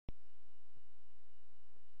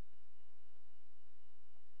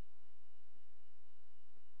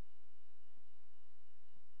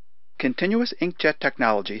Continuous inkjet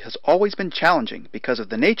technology has always been challenging because of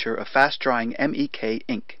the nature of fast-drying MEK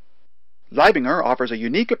ink. Leibinger offers a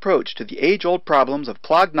unique approach to the age-old problems of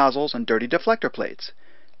clogged nozzles and dirty deflector plates.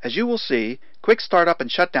 As you will see, quick startup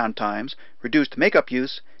and shutdown times, reduced makeup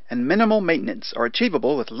use, and minimal maintenance are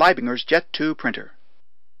achievable with Leibinger's Jet 2 printer.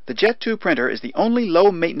 The Jet 2 printer is the only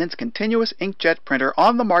low-maintenance continuous inkjet printer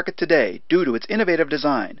on the market today due to its innovative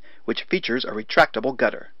design, which features a retractable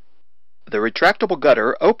gutter. The retractable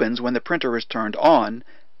gutter opens when the printer is turned on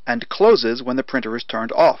and closes when the printer is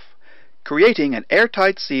turned off, creating an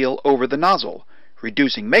airtight seal over the nozzle,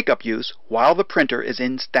 reducing makeup use while the printer is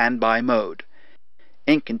in standby mode.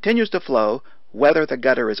 Ink continues to flow whether the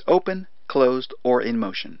gutter is open, closed, or in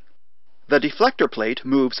motion. The deflector plate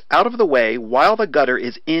moves out of the way while the gutter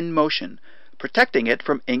is in motion, protecting it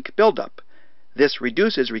from ink buildup. This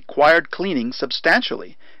reduces required cleaning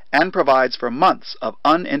substantially and provides for months of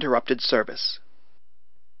uninterrupted service.